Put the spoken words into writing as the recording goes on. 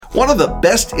One of the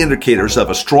best indicators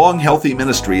of a strong, healthy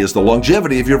ministry is the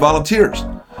longevity of your volunteers.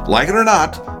 Like it or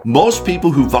not, most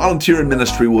people who volunteer in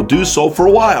ministry will do so for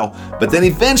a while, but then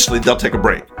eventually they'll take a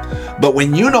break. But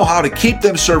when you know how to keep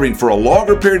them serving for a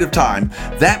longer period of time,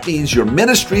 that means your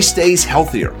ministry stays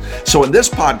healthier. So in this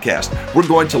podcast, we're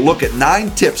going to look at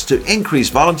 9 tips to increase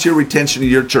volunteer retention in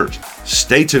your church.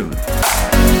 Stay tuned.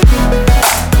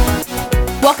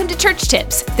 Welcome to Church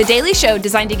Tips, the daily show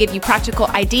designed to give you practical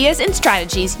ideas and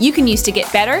strategies you can use to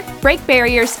get better, break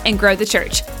barriers, and grow the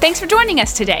church. Thanks for joining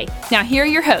us today. Now here are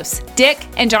your hosts, Dick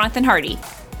and Jonathan Hardy.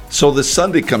 So this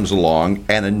Sunday comes along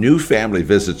and a new family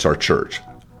visits our church.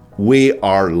 We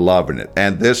are loving it.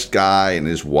 And this guy and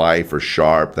his wife are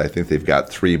sharp. I think they've got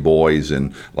 3 boys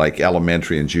in like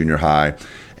elementary and junior high.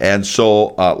 And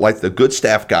so like the good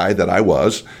staff guy that I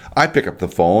was, I pick up the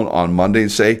phone on Monday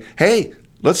and say, hey,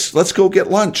 Let's go get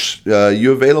lunch.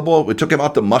 You available? We took him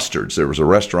out to Mustard's. There was a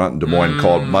restaurant in Des Moines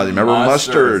called, remember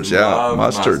Mustard's? Yeah,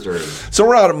 Mustard's. So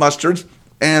we're out at Mustard's,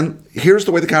 and here's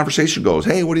the way the conversation goes.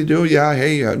 Hey, what do you do? Yeah,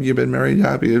 hey, you've been married?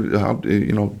 Yeah,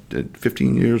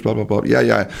 15 years, blah, blah, blah.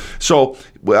 Yeah. So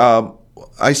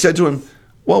I said to him,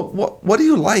 well, what do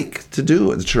you like to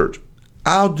do at the church?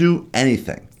 I'll do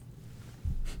anything.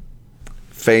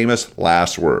 Famous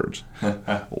last words.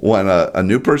 When a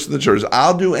new person in the church,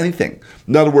 I'll do anything.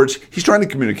 In other words, he's trying to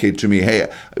communicate to me,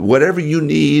 hey, whatever you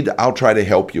need, I'll try to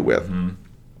help you with. Mm-hmm.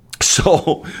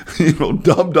 So,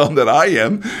 dumb that I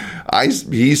am,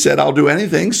 he said, I'll do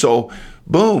anything. So,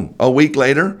 boom, a week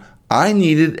later, I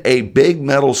needed a big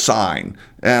metal sign.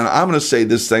 And I'm going to say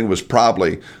this thing was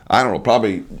probably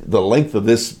the length of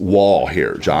this wall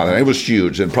here, John. And it was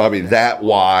huge and probably that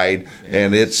wide.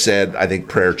 And it said, I think,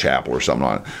 Prayer Chapel or something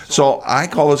on it. So I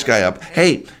call this guy up.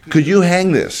 Hey, could you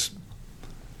hang this?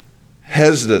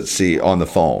 Hesitancy on the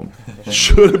phone.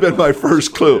 Should have been my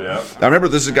first clue. Yep. I remember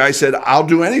this guy said, I'll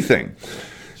do anything.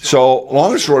 So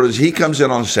long and short is he comes in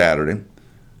on Saturday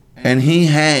and he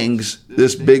hangs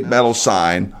this big metal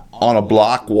sign on a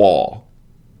block wall.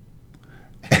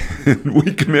 And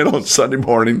we come in on Sunday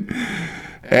morning,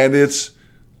 and it's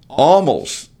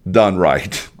almost done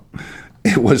right.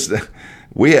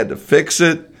 We had to fix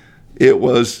it. It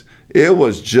was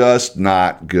just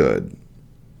not good.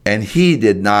 And he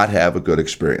did not have a good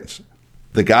experience.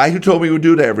 The guy who told me he would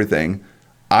do everything,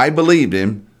 I believed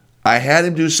him. I had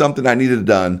him do something I needed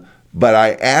done, but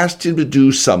I asked him to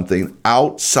do something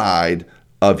outside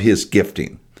of his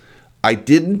gifting. I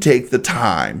didn't take the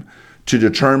time to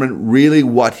determine really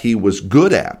what he was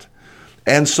good at.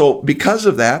 And so because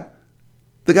of that,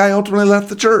 the guy ultimately left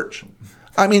the church.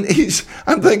 I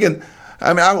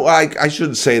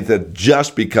shouldn't say that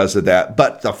just because of that,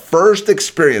 but the first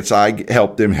experience I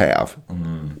helped him have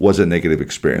was a negative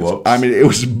experience. Whoops. It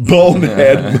was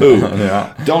bonehead move.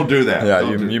 Yeah. Don't do that. Yeah,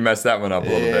 you messed that one up a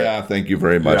little bit. Yeah, thank you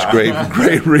very much. Yeah.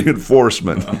 Great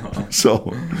reinforcement.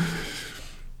 So...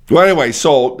 Well, anyway,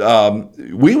 so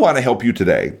we want to help you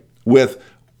today with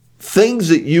things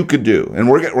that you could do.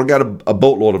 And we've got a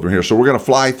boatload of them here, so we're going to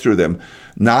fly through them.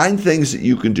 9 things that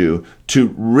you can do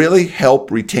to really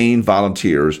help retain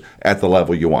volunteers at the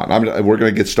level you want. We're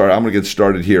going to get started. I'm going to get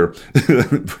started here.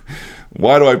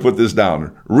 Why do I put this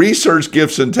down? Research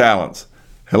gifts and talents.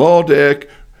 Hello, Dick.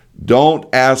 Don't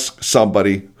ask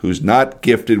somebody who's not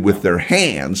gifted with their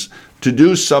hands to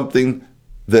do something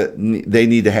that they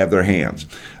need to have their hands.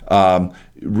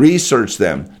 Research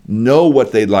them, know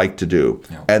what they'd like to do,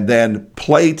 and then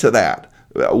play to that.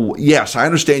 Yes, I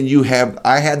understand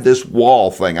I had this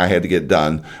wall thing I had to get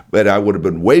done, but I would have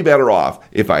been way better off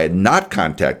if I had not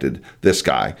contacted this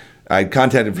guy. I'd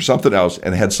contacted for something else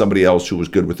and had somebody else who was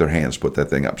good with their hands put that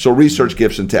thing up. So research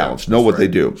gifts and talents, know what they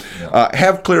do. Yeah.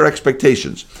 Have clear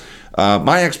expectations.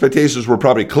 My expectations were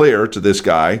probably clear to this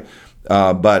guy,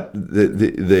 but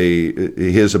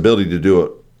his ability to do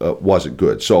it wasn't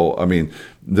good. So,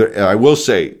 I will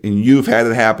say, and you've had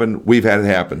it happen, we've had it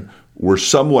happen, where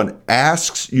someone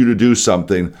asks you to do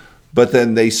something, but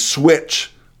then they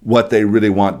switch what they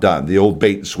really want done, the old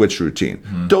bait and switch routine.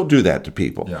 Mm-hmm. Don't do that to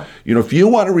people. Yeah. If you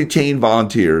want to retain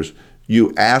volunteers,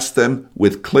 you ask them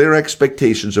with clear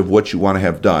expectations of what you want to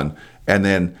have done, and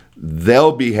then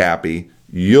they'll be happy,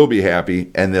 you'll be happy,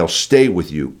 and they'll stay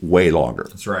with you way longer.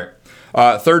 That's right.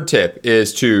 Third tip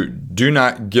is to do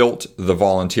not guilt the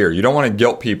volunteer. You don't want to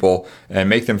guilt people and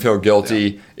make them feel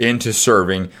guilty into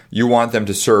serving. You want them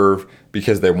to serve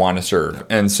because they want to serve.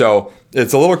 And so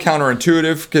it's a little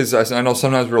counterintuitive because I know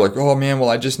sometimes we're like, oh man, well,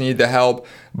 I just need the help.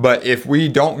 But if we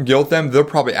don't guilt them, they're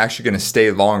probably actually going to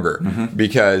stay longer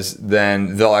because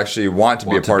then they'll actually want to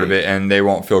be a part of it and they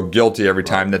won't feel guilty every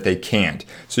time that they can't.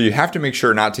 So you have to make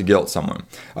sure not to guilt someone.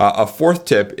 A fourth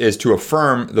tip is to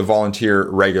affirm the volunteer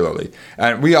regularly.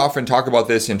 And we often talk about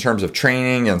this in terms of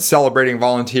training and celebrating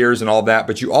volunteers and all that,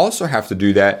 but you also have to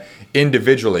do that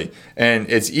individually. And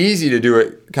it's easy to do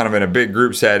it kind of in a big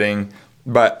group setting,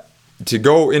 but to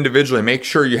go individually, make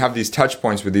sure you have these touch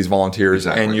points with these volunteers,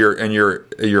 and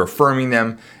you're affirming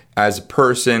them as a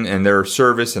person and their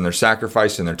service and their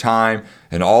sacrifice and their time,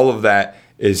 and all of that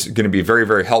is going to be very,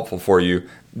 very helpful for you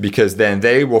because then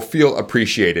they will feel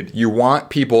appreciated. You want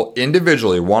people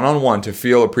individually, one-on-one, to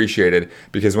feel appreciated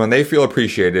because when they feel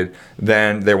appreciated,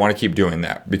 then they want to keep doing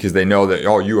that because they know that,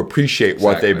 you appreciate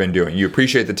what they've been doing. You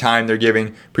appreciate the time they're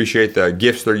giving, appreciate the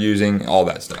gifts they're using, all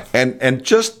that stuff. And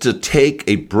just to take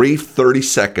a brief 30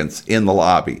 seconds in the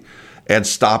lobby and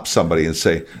stop somebody and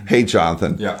say, hey,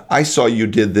 Jonathan, I saw you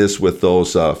did this with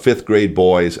those fifth grade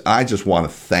boys. I just want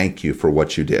to thank you for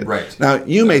what you did. Right. Now,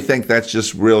 you may think that's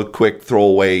just real quick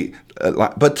throwaway,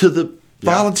 but to the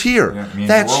volunteer,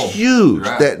 that's huge.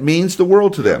 Right. That means the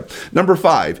world to them. Number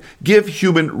 5, give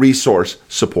human resource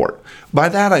support. By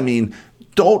that, I mean,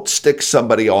 don't stick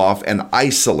somebody off and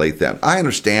isolate them. I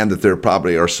understand that there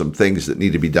probably are some things that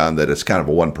need to be done that it's kind of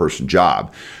a one-person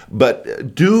job,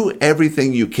 but do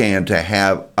everything you can to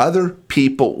have other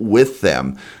people with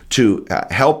them to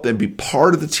help them be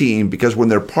part of the team, because when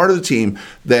they're part of the team,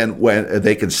 then when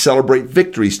they can celebrate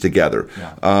victories together.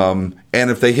 And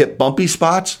if they hit bumpy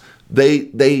spots, they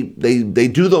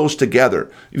do those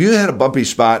together. If you had a bumpy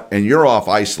spot and you're off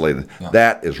isolated,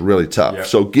 that is really tough.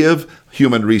 So give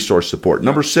human resource support.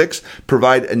 Number 6,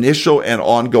 provide initial and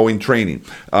ongoing training.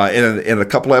 In a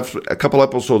couple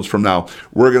episodes from now,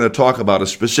 we're going to talk about a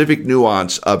specific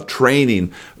nuance of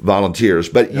training volunteers.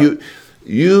 But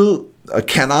you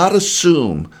cannot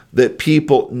assume that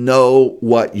people know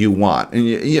what you want.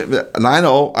 And I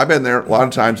know, I've been there a lot of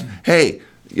times. Hey,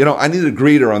 I need a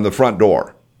greeter on the front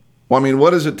door. Well, I mean, what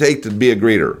does it take to be a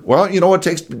greeter? Well, what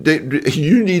it takes,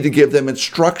 you need to give them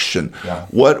instruction.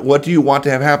 What do you want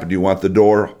to have happen? Do you want the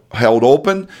door held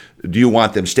open? Do you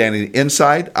want them standing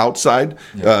inside, outside?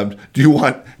 Do you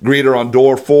want greeter on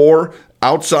door 4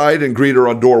 outside and greeter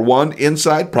on door 1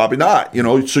 inside? Probably not.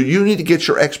 So you need to get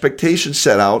your expectations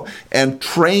set out and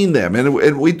train them.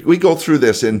 And we go through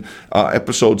this in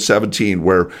episode 17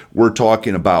 where we're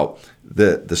talking about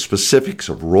the specifics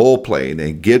of role playing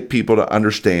and get people to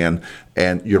understand,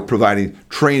 and you're providing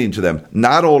training to them,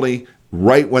 not only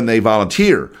right when they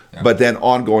volunteer, but then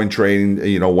ongoing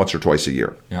training, once or twice a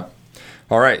year.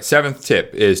 All right, 7th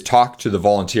tip is talk to the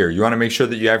volunteer. You want to make sure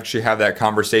that you actually have that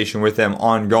conversation with them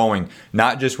ongoing,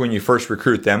 not just when you first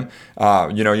recruit them.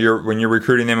 When you're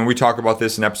recruiting them, and we talk about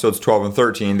this in episodes 12 and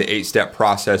 13, the 8-step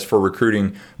process for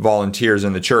recruiting volunteers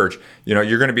in the church. You're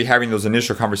going to be having those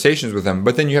initial conversations with them,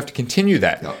 but then you have to continue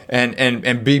that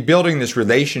and be building this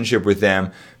relationship with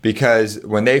them, because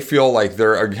when they feel like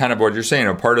they're kind of what you're saying,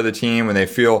 a part of the team, when they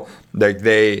feel like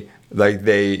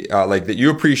that you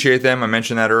appreciate them, I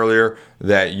mentioned that earlier,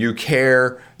 that you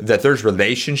care, that there's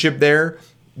relationship there,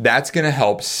 that's going to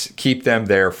help keep them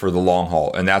there for the long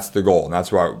haul. And that's the goal. And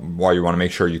that's why you want to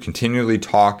make sure you continually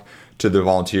talk to the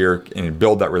volunteer and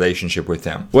build that relationship with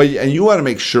them. Well, and you want to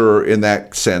make sure in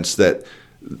that sense that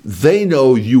they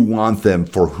know you want them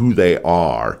for who they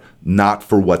are, not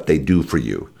for what they do for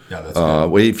you. That's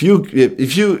good.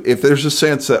 If there's a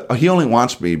sense that he only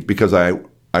wants me because I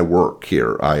work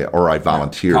here, I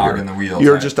volunteer cog here. In the wheel.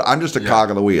 I'm just a cog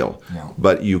in the wheel.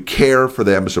 But you care for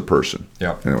them as a person.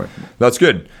 Anyway, that's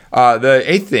good. The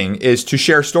 8th thing is to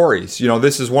share stories.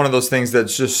 This is one of those things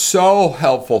that's just so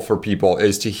helpful for people,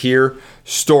 is to hear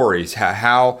stories,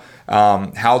 how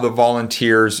the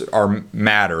volunteers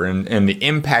matter and the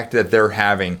impact that they're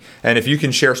having. And if you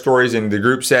can share stories in the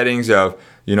group settings of,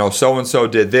 so and so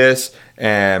did this,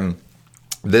 and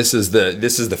this is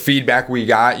the feedback we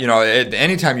got.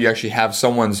 Anytime you actually have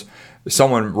someone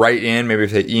write in, maybe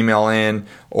if they email in,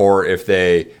 or if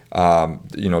they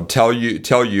tell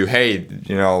you, hey,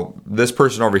 this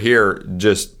person over here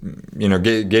just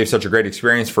gave such a great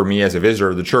experience for me as a visitor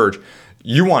of the church.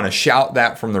 You want to shout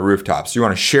that from the rooftops. You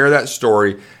want to share that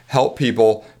story, help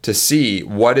people to see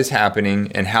what is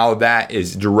happening and how that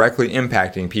is directly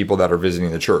impacting people that are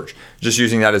visiting the church. Just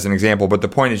using that as an example. But the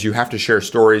point is, you have to share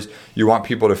stories. You want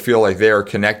people to feel like they are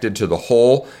connected to the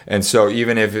whole. And so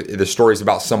even if the story is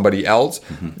about somebody else,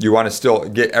 you want to still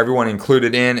get everyone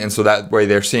included in. And so that way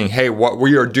they're seeing, hey, what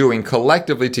we are doing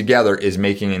collectively together is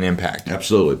making an impact.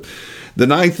 Absolutely. The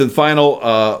ninth and final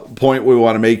point we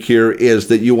want to make here is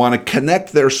that you want to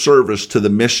connect their service to the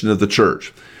mission of the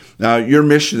church. Now, your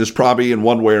mission is probably in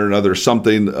one way or another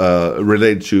something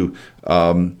related to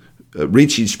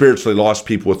reaching spiritually lost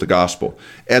people with the gospel.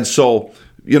 And so,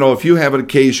 if you have an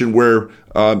occasion where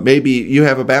maybe you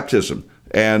have a baptism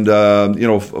and,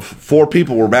 4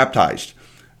 people were baptized,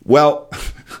 well,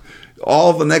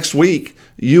 all the next week,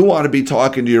 you want to be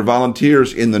talking to your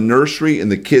volunteers in the nursery, in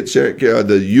the kids area,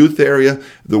 the youth area,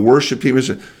 the worship team.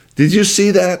 Did you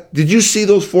see that? Did you see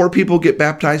those 4 people get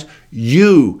baptized?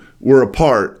 You were a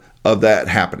part of that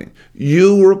happening.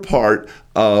 You were a part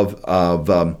of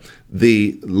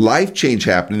the life change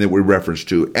happening that we referenced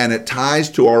to, and it ties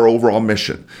to our overall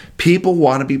mission. People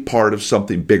want to be part of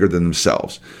something bigger than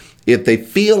themselves. If they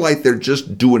feel like they're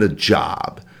just doing a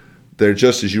job, they're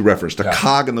just, as you referenced, a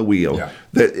cog in the wheel. Yeah.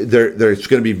 It's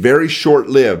going to be very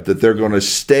short-lived that they're going to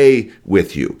stay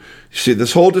with you. See,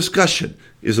 this whole discussion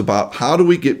is about how do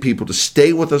we get people to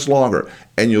stay with us longer,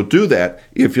 and you'll do that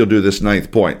if you'll do this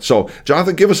 9th point. So,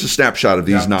 Jonathan, give us a snapshot of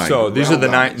these 9. So these are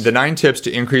the 9 tips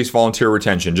to increase volunteer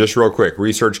retention. Just real quick: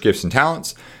 research gifts and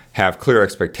talents, have clear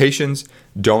expectations,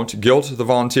 don't guilt the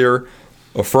volunteer,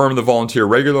 affirm the volunteer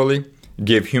regularly,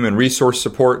 give human resource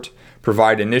support,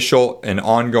 provide initial and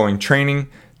ongoing training,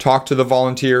 talk to the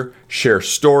volunteer, share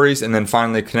stories, and then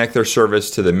finally connect their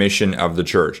service to the mission of the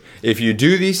church. If you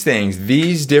do these things,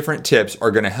 these different tips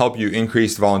are going to help you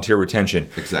increase volunteer retention.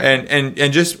 Exactly.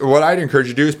 And just what I'd encourage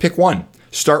you to do is pick one.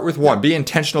 Start with one. Be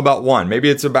intentional about one. Maybe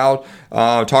it's about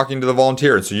talking to the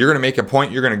volunteer. So you're going to make a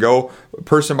point. You're going to go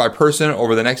person by person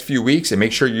over the next few weeks and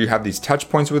make sure you have these touch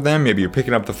points with them. Maybe you're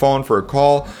picking up the phone for a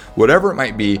call. Whatever it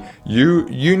might be,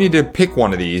 you need to pick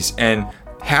one of these and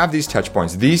have these touch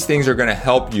points. These things are going to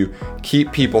help you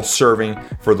keep people serving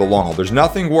for the long haul. There's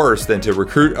nothing worse than to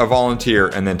recruit a volunteer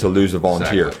and then to lose a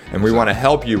volunteer. Exactly. And we want to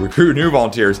help you recruit new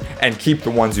volunteers and keep the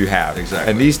ones you have.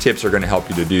 Exactly. And these tips are going to help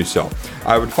you to do so.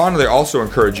 I would finally also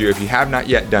encourage you, if you have not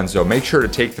yet done so, make sure to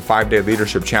take the 5-day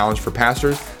leadership challenge for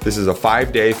pastors. This is a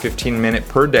 5-day, 15-minute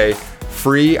per day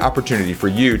free opportunity for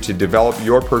you to develop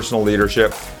your personal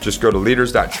leadership. Just go to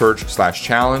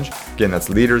leaders.church/challenge. Again, that's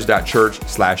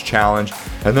leaders.church/challenge.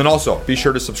 And then also be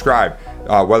sure to subscribe.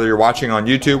 Whether you're watching on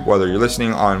YouTube, whether you're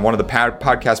listening on one of the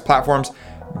podcast platforms,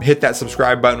 hit that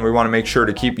subscribe button. We want to make sure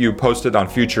to keep you posted on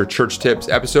future Church Tips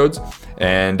episodes.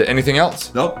 And anything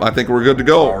else? Nope, I think we're good to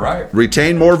go. All right.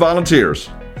 Retain more volunteers.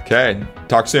 Okay,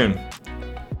 talk soon.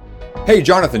 Hey,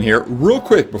 Jonathan here. Real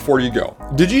quick before you go.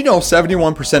 Did you know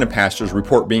 71% of pastors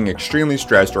report being extremely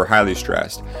stressed or highly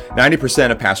stressed? 90%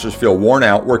 of pastors feel worn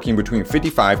out working between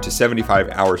 55 to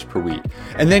 75 hours per week.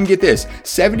 And then get this,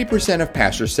 70% of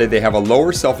pastors say they have a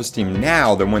lower self-esteem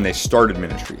now than when they started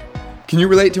ministry. Can you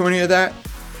relate to any of that?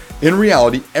 In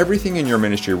reality, everything in your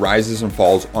ministry rises and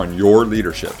falls on your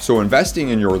leadership. So investing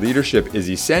in your leadership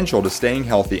is essential to staying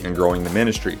healthy and growing the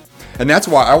ministry. And that's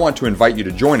why I want to invite you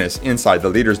to join us inside the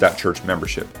Leaders.Church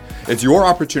membership. It's your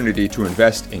opportunity to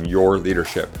invest in your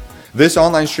leadership. This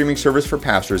online streaming service for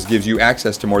pastors gives you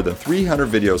access to more than 300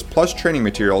 videos plus training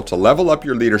material to level up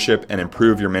your leadership and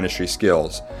improve your ministry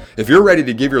skills. If you're ready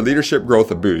to give your leadership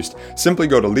growth a boost, simply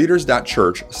go to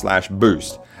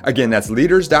leaders.church/boost. Again, that's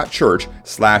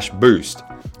leaders.church/boost.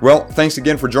 Well, thanks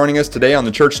again for joining us today on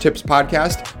the Church Tips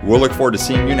Podcast. We'll look forward to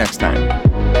seeing you next time.